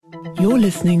You're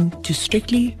listening to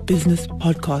Strictly Business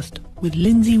Podcast with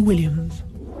Lindsay Williams.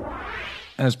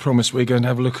 As promised, we're going to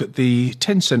have a look at the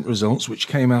Tencent results, which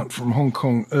came out from Hong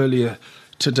Kong earlier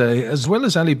today, as well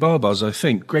as Alibaba's, I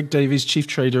think. Greg Davies, Chief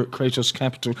Trader at Kratos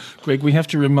Capital. Greg, we have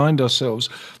to remind ourselves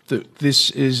that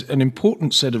this is an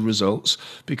important set of results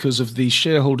because of the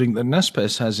shareholding that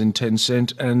Naspers has in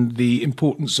Tencent and the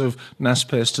importance of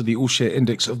Naspers to the all-share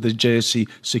index of the JSE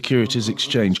Securities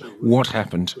Exchange. What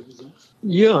happened?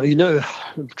 Yeah,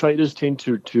 traders tend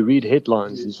to read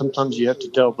headlines, and sometimes you have to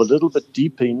delve a little bit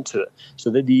deeper into it. So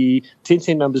that the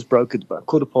Tencent numbers broke at about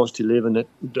 11:15.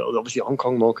 Obviously, Hong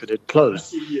Kong market had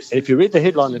closed. And if you read the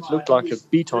headline, it looked like a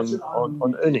beat on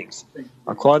earnings,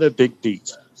 quite a big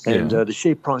beat. And the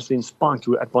share price then spiked.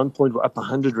 At one point, we're up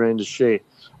 100 Rand a share.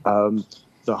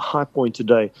 The high point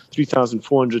today,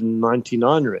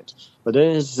 3,499 Rand. But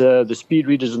as the speed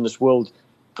readers in this world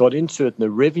got into it, and the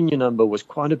revenue number was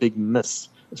quite a big miss.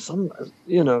 Some,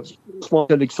 small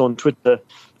colleagues on Twitter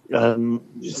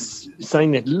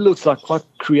saying that looks like quite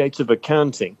creative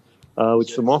accounting,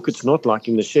 which the market's not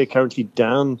liking. The share currently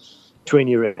down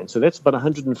 20 Rand. So that's about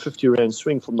 150 Rand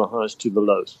swing from the highs to the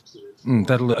lows.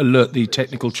 That'll alert the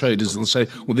technical traders. They'll say,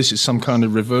 well, this is some kind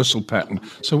of reversal pattern.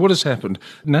 So what has happened?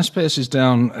 Naspers is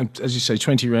down, as you say,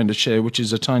 20 Rand a share, which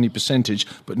is a tiny percentage,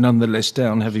 but nonetheless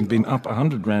down, having been up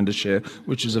 100 Rand a share,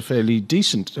 which is a fairly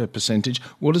decent percentage.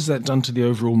 What has that done to the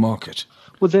overall market?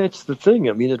 Well, that's the thing.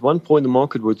 I mean, at one point the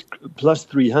market was plus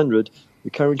 300.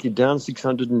 We're currently down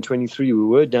 623. We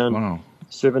were down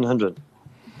 700.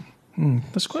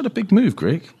 That's quite a big move,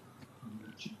 Greg.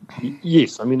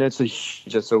 Yes, I mean, that's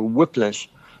a whiplash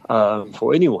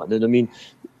for anyone. And I mean,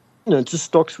 just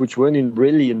stocks which weren't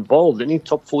really involved. Any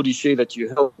top 40 share that you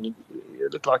held, it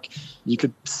looked like you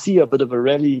could see a bit of a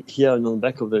rally here and on the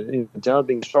back of the Dow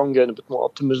being stronger and a bit more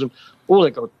optimism. All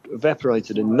that got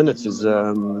evaporated in minutes as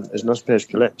Naspers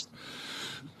collapsed.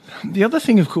 The other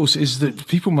thing, of course, is that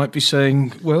people might be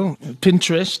saying, well,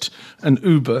 Pinterest and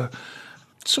Uber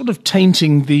sort of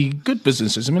tainting the good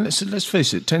businesses. I mean, let's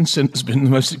face it, Tencent has been the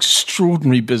most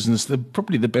extraordinary business,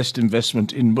 probably the best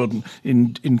investment in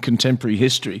contemporary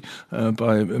history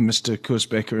by Mr.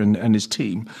 Kursbecker and his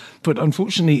team. But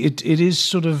unfortunately, it is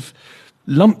sort of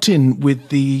lumped in with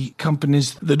the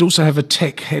companies that also have a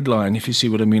tech headline, if you see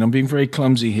what I mean. I'm being very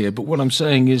clumsy here, but what I'm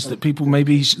saying is that people may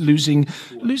be losing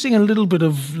a little bit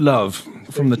of love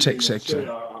from the tech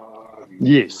sector.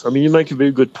 Yes, I mean, you make a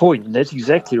very good point, and that's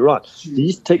exactly right.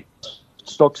 These tech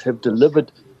stocks have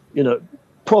delivered,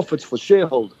 profits for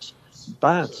shareholders,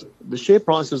 but the share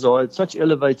prices are at such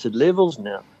elevated levels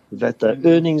now that the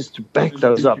earnings to back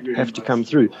those up have to come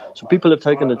through. So people have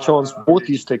taken a chance, bought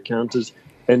these tech counters,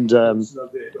 and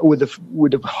with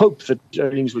a hope that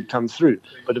earnings would come through.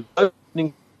 But if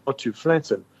earnings are to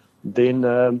flatten, then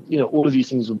all of these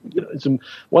things.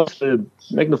 Once the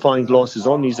magnifying glass is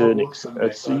on these earnings,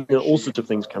 it's all sorts of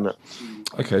things come out.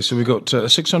 Okay, so we've got a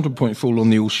 600-point fall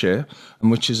on the all-share,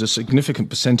 which is a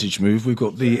significant percentage move. We've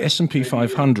got the S&P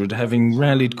 500 having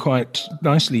rallied quite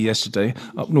nicely yesterday,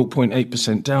 up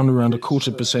 0.8%, down around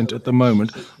 0.25% at the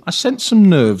moment. I sense some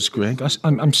nerves, Greg.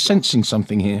 I'm sensing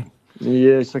something here.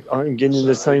 Yeah, it's like I'm getting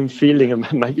the same feeling.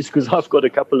 Maybe it's because I've got a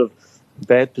couple of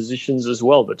bad positions as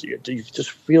well, but you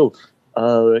just feel,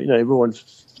 everyone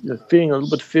feeling a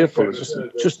little bit fearful. It's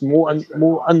just more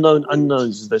unknown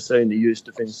unknowns, as they say in the U.S.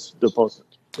 Defense Department.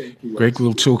 Greg,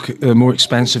 we'll talk more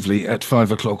expansively at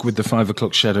 5 o'clock with the 5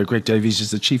 o'clock shadow. Greg Davies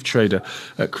is the Chief Trader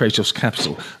at Kratos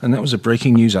Capital, and that was a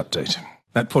breaking news update.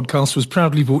 That podcast was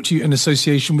proudly brought to you in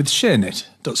association with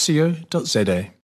ShareNet.co.za.